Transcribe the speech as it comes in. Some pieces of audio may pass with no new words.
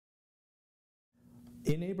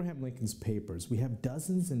In Abraham Lincoln's papers, we have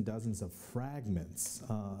dozens and dozens of fragments,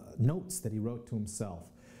 notes that he wrote to himself.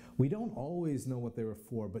 We don't always know what they were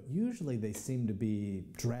for, but usually they seem to be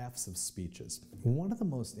drafts of speeches. One of the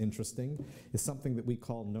most interesting is something that we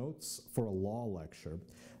call notes for a law lecture.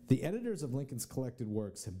 The editors of Lincoln's collected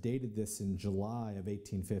works have dated this in July of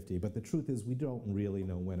 1850, but the truth is we don't really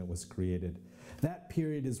know when it was created. That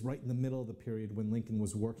period is right in the middle of the period when Lincoln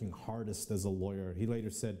was working hardest as a lawyer. He later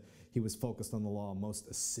said he was focused on the law most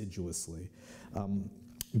assiduously.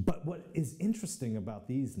 But what is interesting about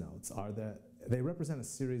these notes are that they represent a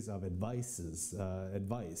series of advice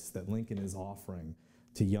that Lincoln is offering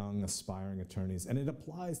to young, aspiring attorneys, and it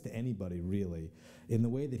applies to anybody, really, in the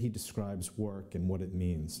way that he describes work and what it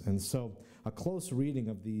means. And so a close reading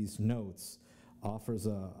of these notes offers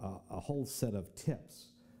a whole set of tips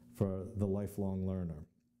for the lifelong learner.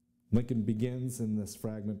 Lincoln begins in this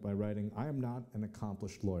fragment by writing, "I am not an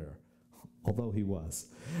accomplished lawyer," although he was.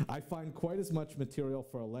 "I find quite as much material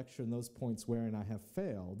for a lecture in those points wherein I have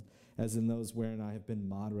failed as in those wherein I have been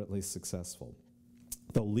moderately successful.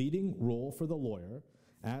 The leading rule for the lawyer,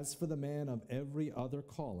 as for the man of every other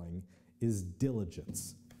calling, is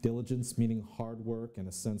diligence." Diligence meaning hard work and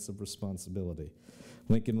a sense of responsibility.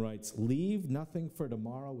 Lincoln writes, "Leave nothing for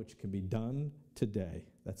tomorrow which can be done today."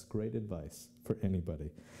 That's great advice for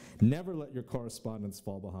anybody. "Never let your correspondence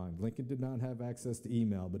fall behind." Lincoln did not have access to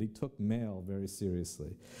email, but he took mail very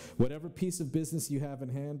seriously. "Whatever piece of business you have in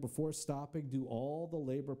hand, before stopping, do all the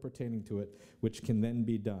labor pertaining to it, which can then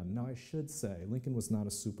be done." Now, I should say, Lincoln was not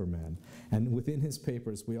a Superman. And within his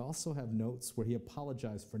papers, we also have notes where he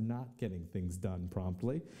apologized for not getting things done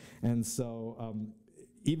promptly. And so,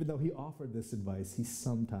 even though he offered this advice, he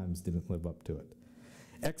sometimes didn't live up to it.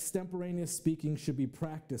 Extemporaneous speaking should be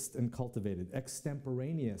practiced and cultivated.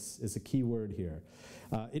 Extemporaneous is a key word here.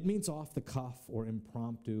 It means off the cuff or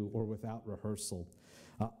impromptu or without rehearsal.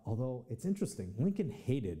 Although it's interesting, Lincoln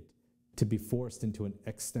hated to be forced into an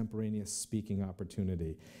extemporaneous speaking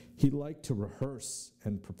opportunity. He liked to rehearse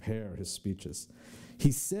and prepare his speeches.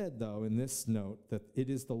 He said, though, in this note, that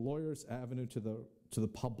it is the lawyer's avenue to the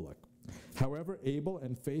public. However able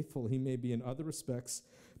and faithful he may be in other respects,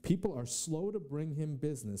 people are slow to bring him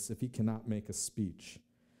business if he cannot make a speech.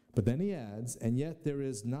 But then he adds, "And yet there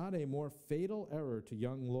is not a more fatal error to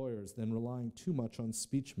young lawyers than relying too much on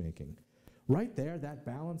speech making." Right there, that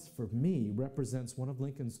balance for me represents one of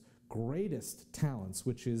Lincoln's greatest talents,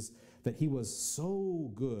 which is that he was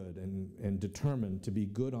so good and determined to be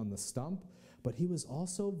good on the stump, but he was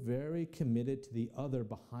also very committed to the other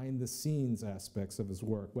behind-the-scenes aspects of his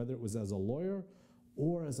work, whether it was as a lawyer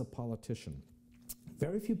or as a politician.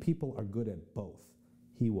 Very few people are good at both.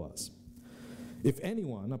 He was. "If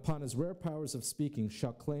anyone, upon his rare powers of speaking,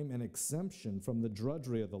 shall claim an exemption from the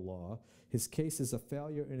drudgery of the law, his case is a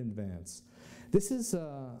failure in advance." This is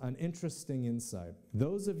an interesting insight.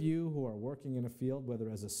 Those of you who are working in a field, whether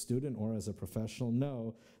as a student or as a professional,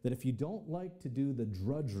 know that if you don't like to do the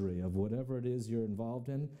drudgery of whatever it is you're involved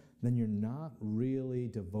in, then you're not really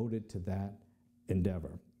devoted to that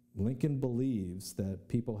endeavor. Lincoln believes that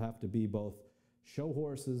people have to be both show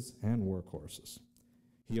horses and work horses.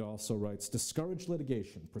 He also writes, "Discourage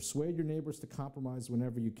litigation. Persuade your neighbors to compromise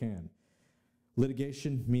whenever you can."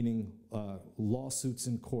 Litigation meaning lawsuits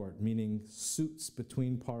in court, meaning suits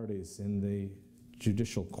between parties in the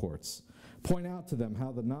judicial courts. "Point out to them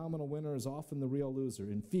how the nominal winner is often the real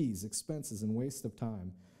loser in fees, expenses, and waste of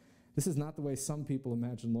time." This is not the way some people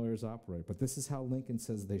imagine lawyers operate, but this is how Lincoln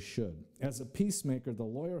says they should. "As a peacemaker, the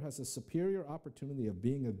lawyer has a superior opportunity of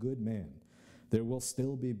being a good man. There will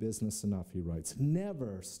still be business enough," he writes.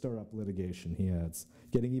 "Never stir up litigation," he adds,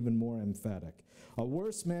 getting even more emphatic. "A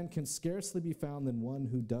worse man can scarcely be found than one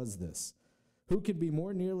who does this. Who can be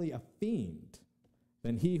more nearly a fiend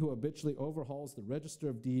than he who habitually overhauls the register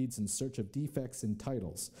of deeds in search of defects in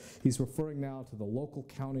titles?" He's referring now to the local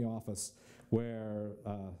county office where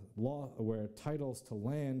titles to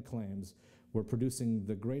land claims were producing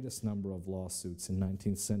the greatest number of lawsuits in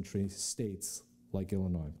 19th century states like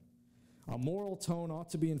Illinois. "A moral tone ought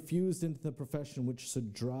to be infused into the profession which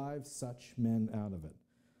should drive such men out of it."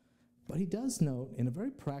 But he does note in a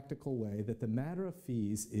very practical way that the matter of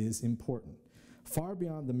fees is important, far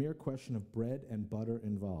beyond the mere question of bread and butter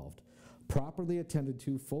involved. Properly attended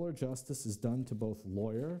to, fuller justice is done to both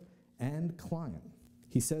lawyer and client.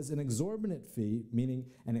 He says an exorbitant fee, meaning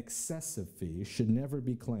an excessive fee, should never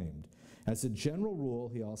be claimed. As a general rule,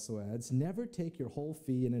 he also adds, never take your whole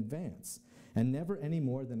fee in advance, and never any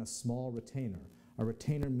more than a small retainer, a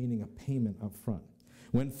retainer meaning a payment up front.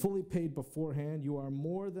 When fully paid beforehand, you are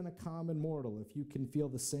more than a common mortal if you can feel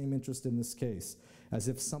the same interest in this case, as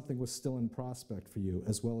if something was still in prospect for you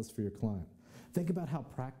as well as for your client. Think about how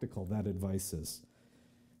practical that advice is.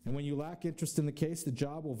 And when you lack interest in the case, the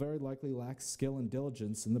job will very likely lack skill and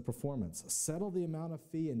diligence in the performance. Settle the amount of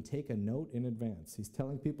fee and take a note in advance. He's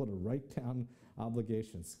telling people to write down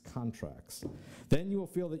obligations, contracts. Then you will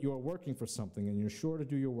feel that you are working for something and you're sure to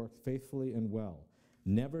do your work faithfully and well.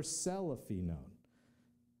 Never sell a fee note,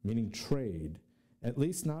 meaning trade, at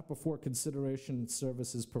least not before consideration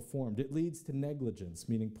service is performed. It leads to negligence,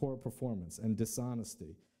 meaning poor performance, and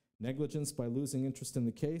dishonesty. Negligence by losing interest in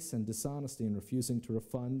the case, and dishonesty in refusing to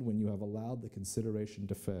refund when you have allowed the consideration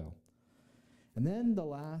to fail. And then the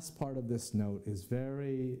last part of this note is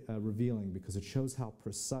very revealing because it shows how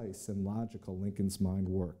precise and logical Lincoln's mind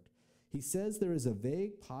worked. He says there is a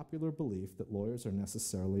vague popular belief that lawyers are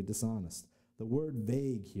necessarily dishonest. The word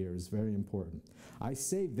vague here is very important. I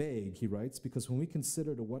say vague, he writes, because when we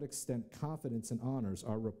consider to what extent confidence and honors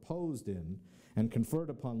are reposed in and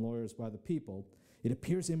conferred upon lawyers by the people, it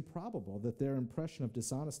appears improbable that their impression of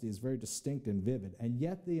dishonesty is very distinct and vivid, and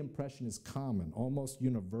yet the impression is common, almost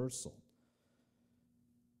universal.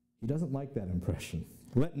 He doesn't like that impression.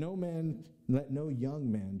 Let no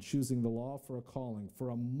young man choosing the law for a calling for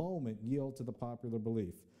a moment yield to the popular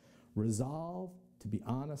belief. Resolve to be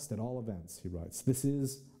honest at all events, he writes. This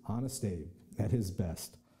is Honest Abe at his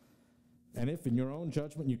best. And if in your own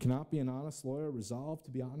judgment you cannot be an honest lawyer, resolve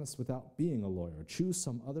to be honest without being a lawyer. Choose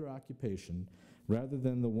some other occupation rather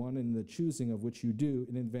than the one in the choosing of which you do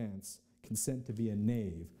in advance consent to be a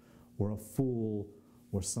knave or a fool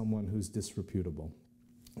or someone who's disreputable.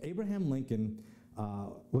 Abraham Lincoln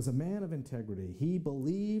was a man of integrity. He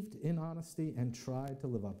believed in honesty and tried to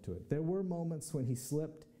live up to it. There were moments when he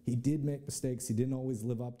slipped. He did make mistakes. He didn't always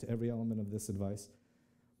live up to every element of this advice.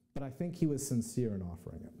 But I think he was sincere in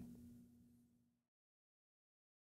offering it.